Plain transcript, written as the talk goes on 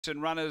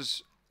and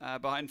runners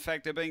behind. In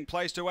fact, they're being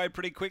placed away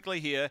pretty quickly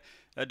here.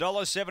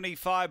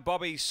 $1.75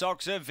 Bobby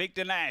Soxer,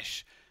 Victor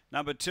Nash.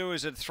 Number 2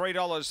 is at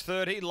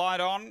 $3.30. Light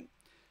on.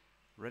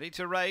 Ready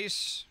to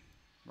race.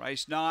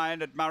 Race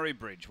 9 at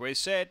Murray-Bridge. We're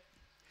set.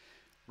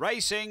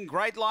 Racing,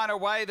 great line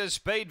away, the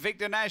speed,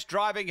 Victor Nash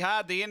driving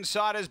hard, the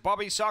insiders,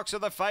 Bobby Soxer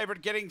the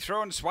favourite getting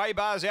through and Sway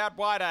Bar's out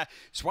wider.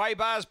 Sway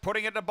Bar's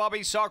putting it to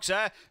Bobby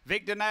Soxer,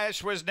 Victor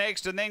Nash was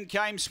next and then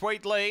came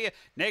Sweet Lee.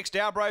 Next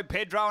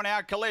Murray-Pedro and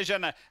our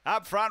collision.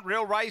 Up front,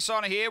 real race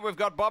on here, we've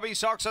got Bobby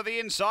Soxer the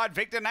inside,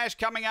 Victor Nash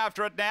coming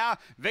after it now.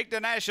 Victor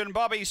Nash and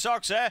Bobby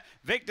Soxer.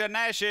 Victor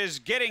Nash is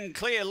getting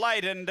clear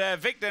late and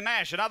Victor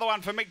Nash, another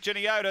one for Mick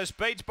Giniotis,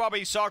 beats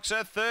Bobby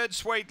Soxer, third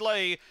Sweet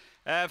Lee.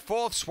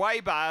 Fourth Sway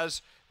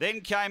Bars,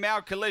 then came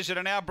our collision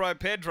and our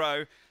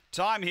Murray-Pedro.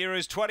 Time here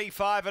is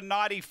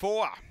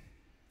 25:94.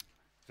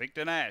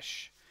 Victor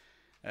Nash,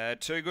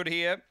 too good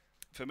here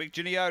for Mick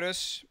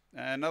Giniotis.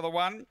 Another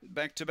one,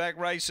 back-to-back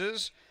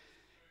races,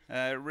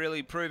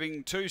 really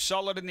proving too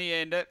solid in the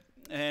end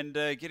and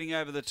getting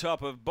over the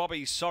top of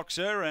Bobby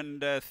Soxer,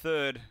 and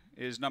third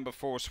is number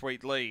 4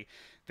 Sweet Lee.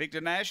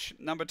 Victor Nash,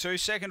 number 2,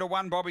 second to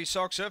 1 Bobby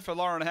Soxer for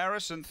Lauren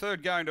Harris, and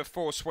third going to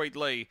 4 Sweet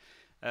Lee.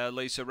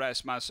 Lisa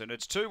Rasmussen.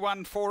 It's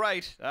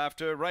 2:148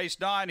 after race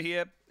 9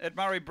 here at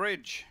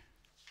Murray-Bridge.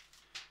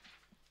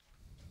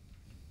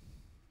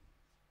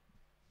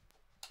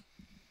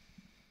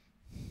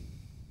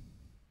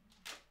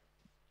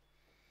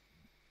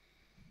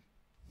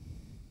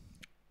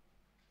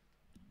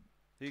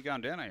 Are you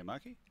going down, are you,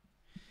 Marky?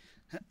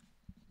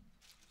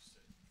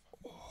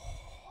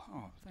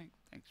 Oh,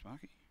 thanks,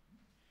 Marky.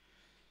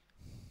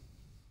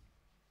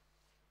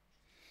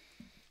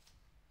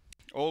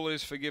 All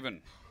is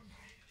forgiven.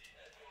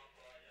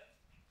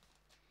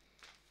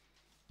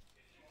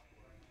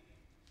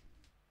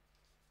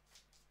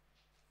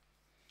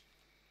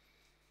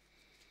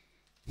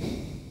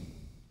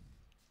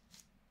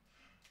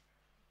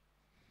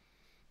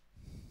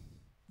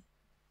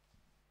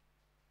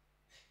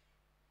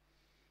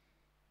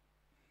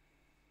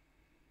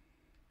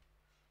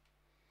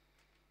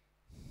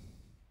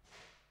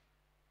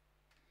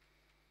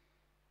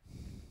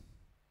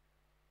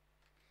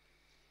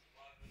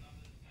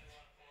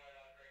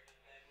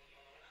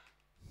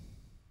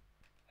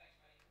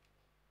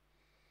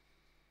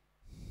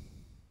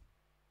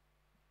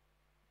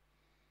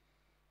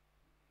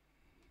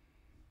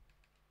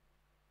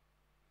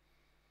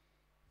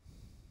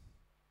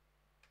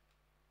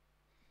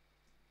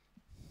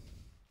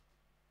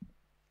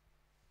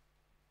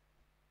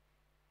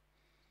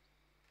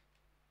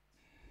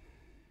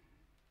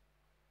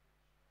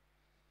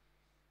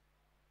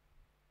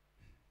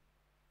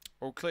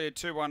 All clear,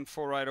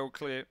 2-1-4-8, all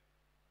clear.